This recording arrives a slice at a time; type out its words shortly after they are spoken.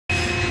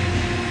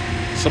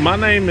So my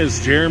name is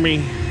Jeremy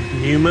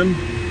Newman.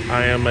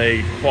 I am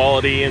a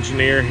quality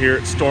engineer here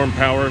at Storm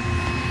Power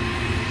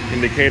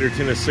in Decatur,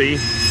 Tennessee.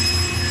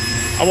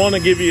 I want to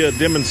give you a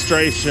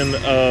demonstration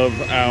of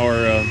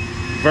our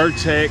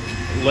virtek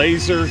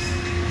laser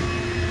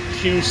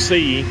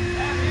QC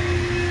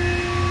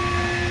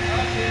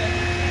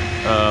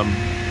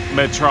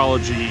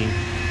metrology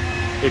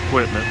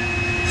equipment.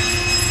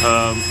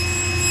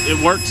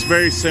 It works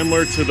very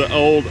similar to the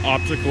old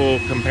optical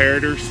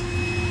comparators,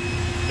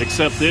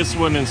 except this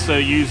one,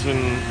 instead of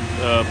using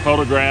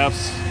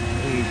photographs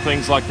and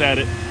things like that,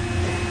 it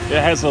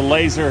has a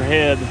laser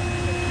head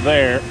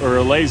there, or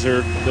a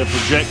laser that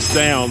projects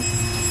down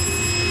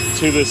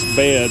to this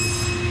bed.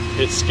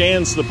 It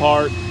scans the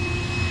part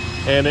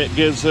and it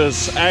gives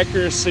us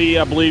accuracy.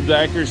 I believe the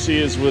accuracy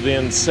is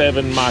within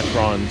 7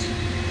 microns.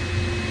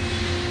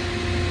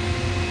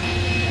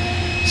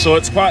 So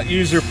it's quite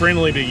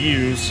user-friendly to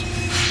use.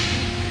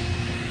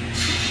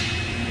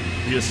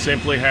 You just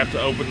simply have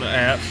to open the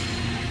app.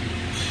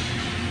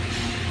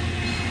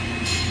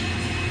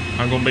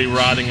 I'm going to be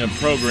writing a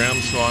program,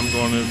 so I'm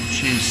going to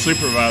choose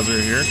supervisor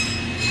here.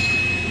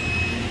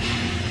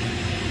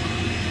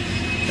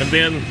 And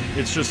then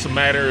it's just a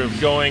matter of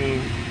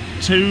going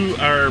to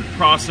our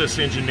process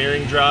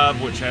engineering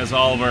drive, which has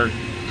all of our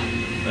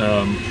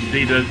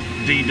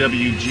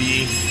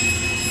DWG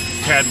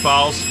CAD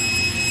files,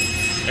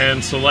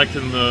 and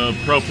selecting the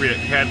appropriate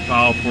CAD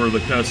file for the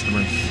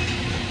customer.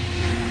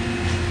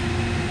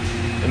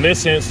 In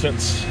this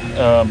instance,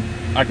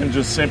 I can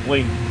just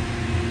simply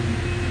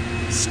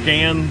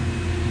scan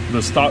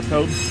the stock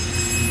code,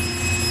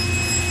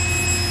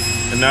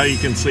 and now you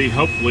can see,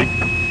 hopefully,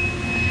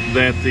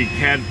 that the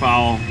CAD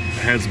file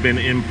has been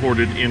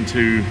imported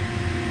into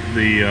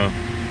the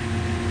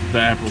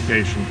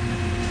application.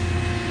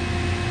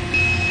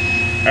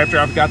 After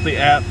I've got the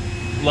app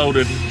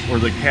loaded, or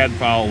the CAD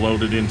file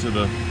loaded into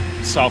the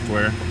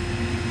software,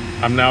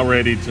 I'm now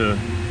ready to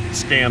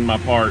scan my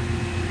part.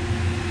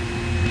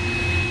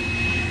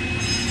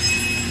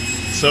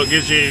 So it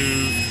gives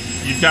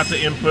you've got to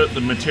input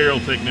the material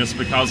thickness.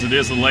 Because it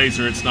is a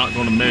laser, it's not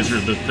going to measure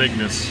the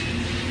thickness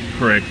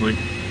correctly.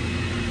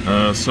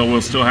 So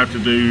we'll still have to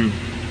do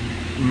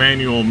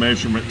manual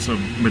measurements of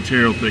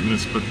material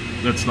thickness, but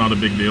that's not a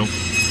big deal.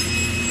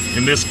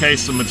 In this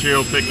case, the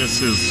material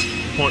thickness is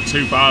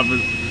 0.25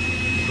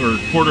 or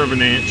 1/4 of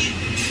an inch.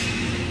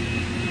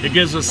 It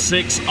gives us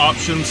 6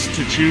 options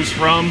to choose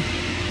from.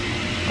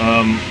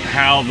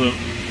 How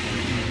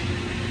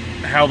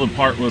the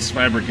part was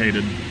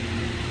fabricated,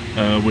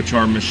 which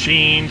are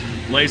machined,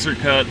 laser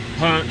cut,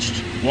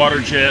 punched, water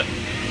jet,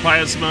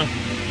 plasma,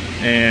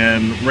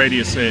 and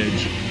radius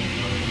edge.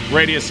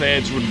 Radius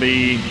edge would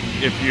be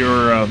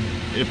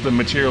if the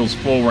material's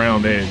full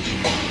round edge,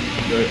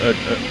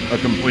 a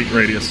complete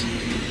radius.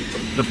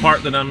 The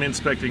part that I'm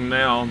inspecting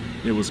now,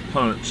 it was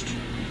punched.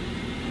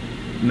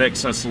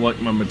 Next, I select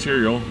my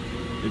material.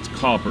 It's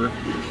copper,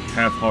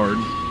 half hard.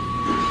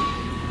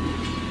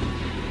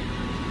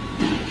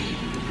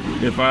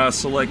 If I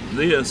select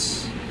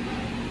this,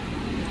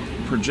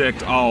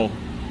 project all,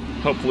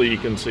 hopefully you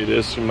can see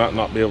this. You might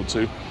not be able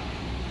to.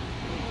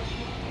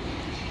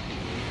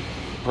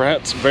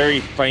 Perhaps very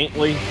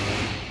faintly,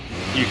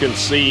 you can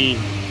see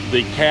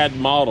the CAD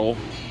model,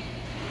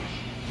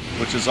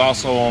 which is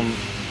also on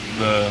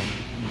the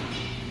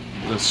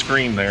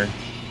screen there,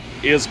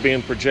 is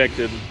being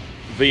projected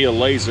via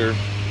laser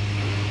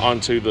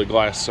onto the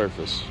glass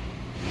surface.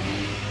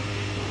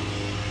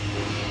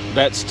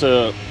 That's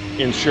to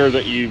ensure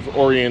that you've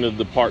oriented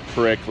the part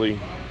correctly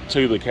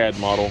to the CAD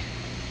model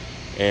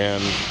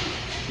and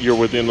you're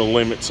within the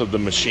limits of the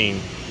machine.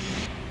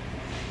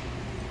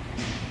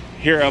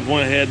 Here I've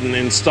went ahead and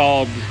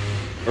installed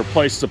or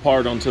placed the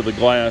part onto the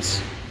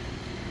glass.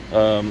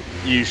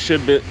 You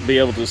should be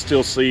able to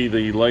still see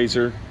the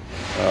laser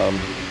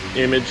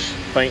image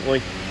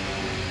faintly.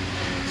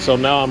 So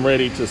now I'm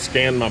ready to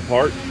scan my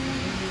part.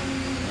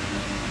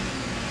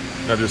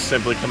 I'll just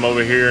simply come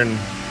over here and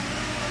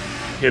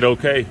hit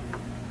OK.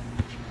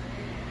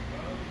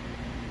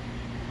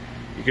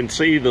 You can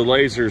see the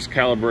laser's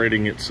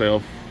calibrating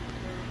itself.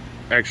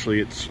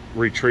 Actually, it's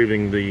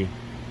retrieving the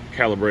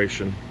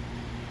calibration.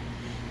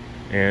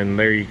 And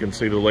there you can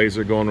see the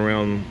laser going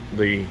around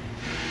the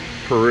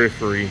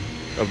periphery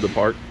of the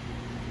part.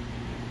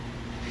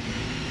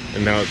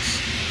 And now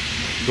it's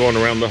going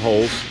around the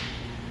holes.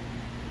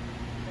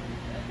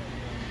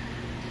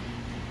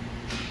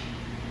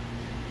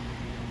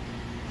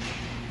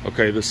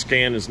 Okay, the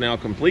scan is now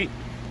complete,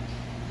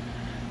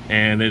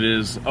 and it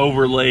is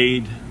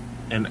overlaid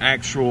an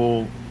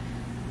actual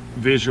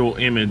visual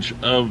image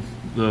of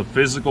the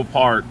physical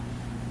part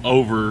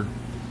over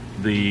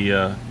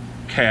the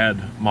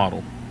CAD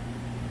model.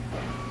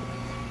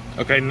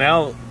 Okay,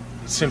 now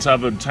since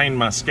I've obtained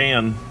my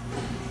scan,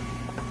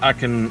 I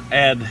can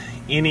add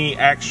any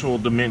actual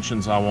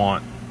dimensions I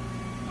want.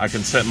 I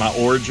can set my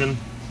origin.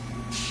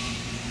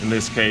 In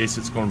this case,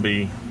 it's going to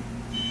be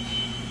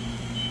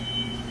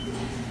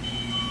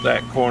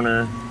that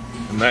corner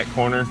and that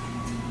corner.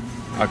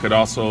 I could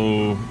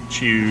also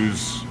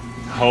choose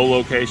hole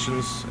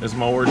locations as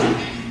my origin,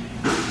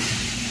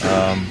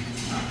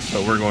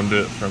 but we're going to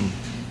do it from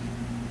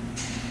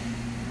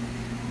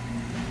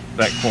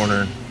that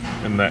corner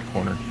and that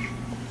corner.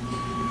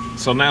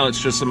 So now it's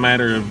just a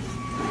matter of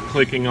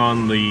clicking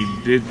on the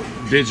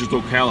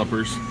digital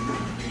calipers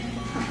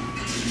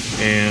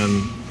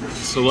and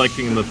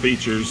selecting the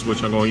features,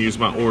 which I'm going to use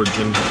my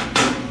origin,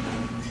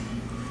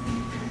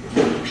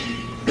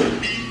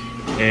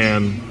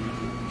 and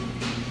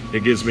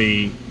it gives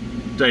me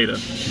data.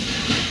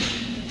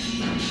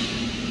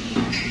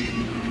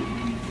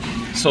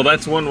 So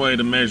that's one way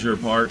to measure a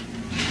part.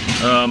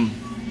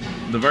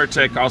 The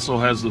virtek also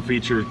has the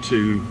feature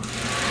to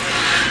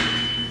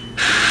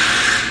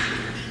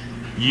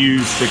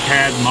use the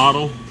CAD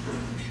model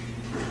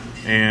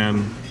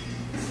and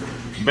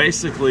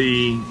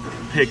basically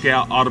pick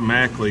out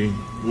automatically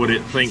what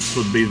it thinks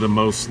would be the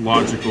most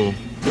logical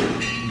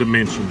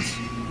dimensions.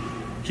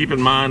 Keep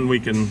in mind we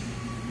can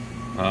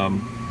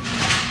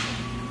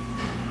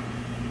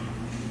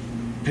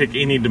pick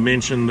any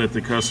dimension that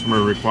the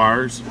customer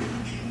requires,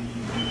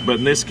 but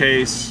in this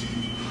case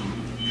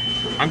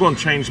I'm going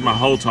to change my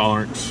hole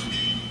tolerance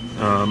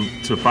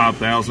to 5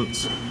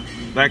 thousandths.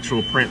 The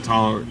actual print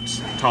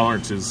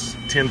tolerance is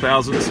 10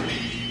 thousandths,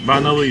 but I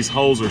know these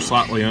holes are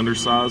slightly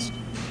undersized.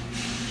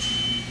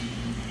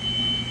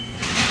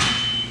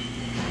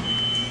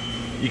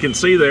 You can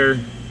see there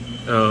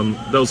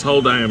those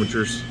hole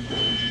diameters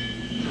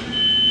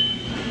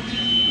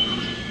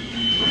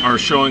are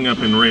showing up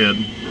in red.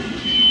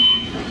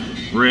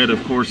 Red,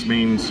 of course,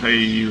 means, hey,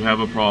 you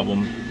have a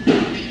problem.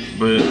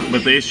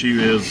 But the issue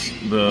is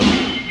the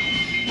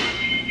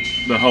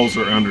holes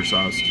are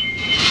undersized.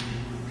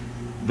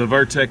 The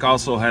virtek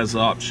also has the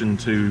option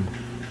to,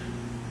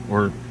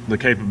 or the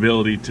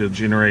capability to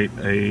generate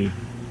a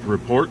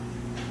report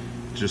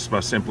just by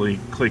simply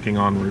clicking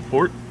on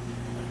report.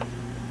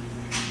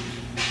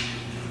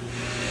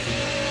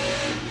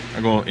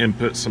 I'm going to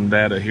input some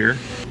data here.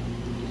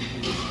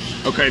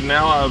 Okay,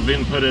 now I've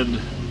inputted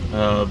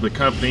the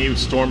company,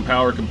 Storm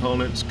Power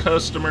Components,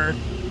 customer,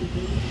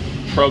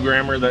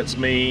 programmer, that's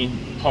me,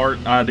 part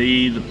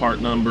ID, the part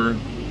number,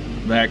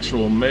 the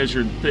actual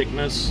measured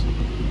thickness,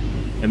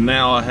 and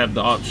now I have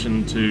the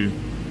option to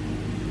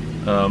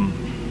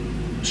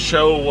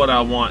show what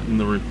I want in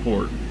the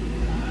report.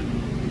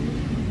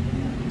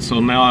 So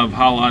now I've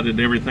highlighted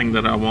everything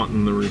that I want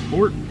in the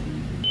report,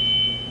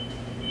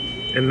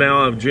 and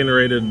now I've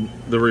generated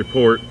the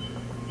report.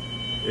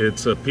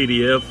 It's a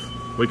PDF.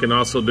 We can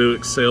also do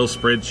Excel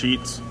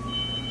spreadsheets.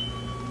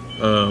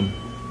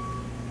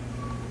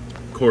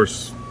 Of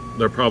course,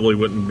 there probably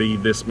wouldn't be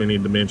this many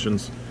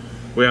dimensions.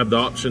 We have the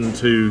option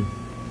to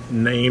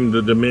name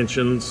the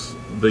dimensions,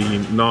 the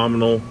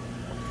nominal,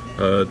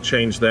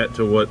 change that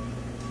to what,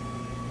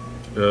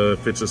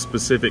 if it's a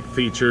specific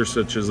feature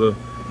such as a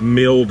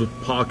milled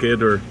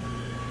pocket or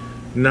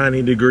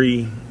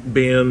 90-degree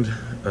bend,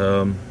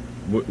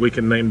 we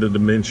can name the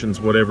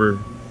dimensions whatever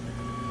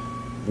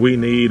we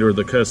need or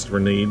the customer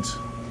needs.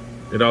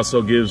 It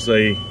also gives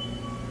a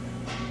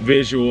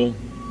visual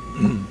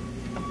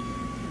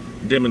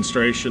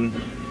demonstration,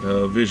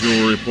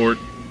 visual report.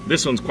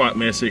 This one's quite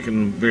messy, it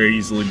can very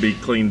easily be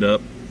cleaned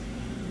up,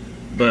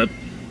 but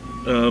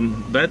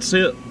that's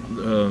it.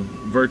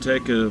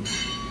 virtek,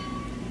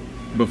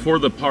 before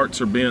the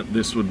parts are bent,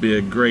 this would be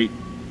a great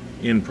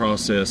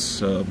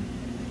in-process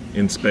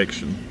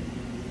inspection.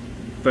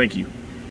 Thank you.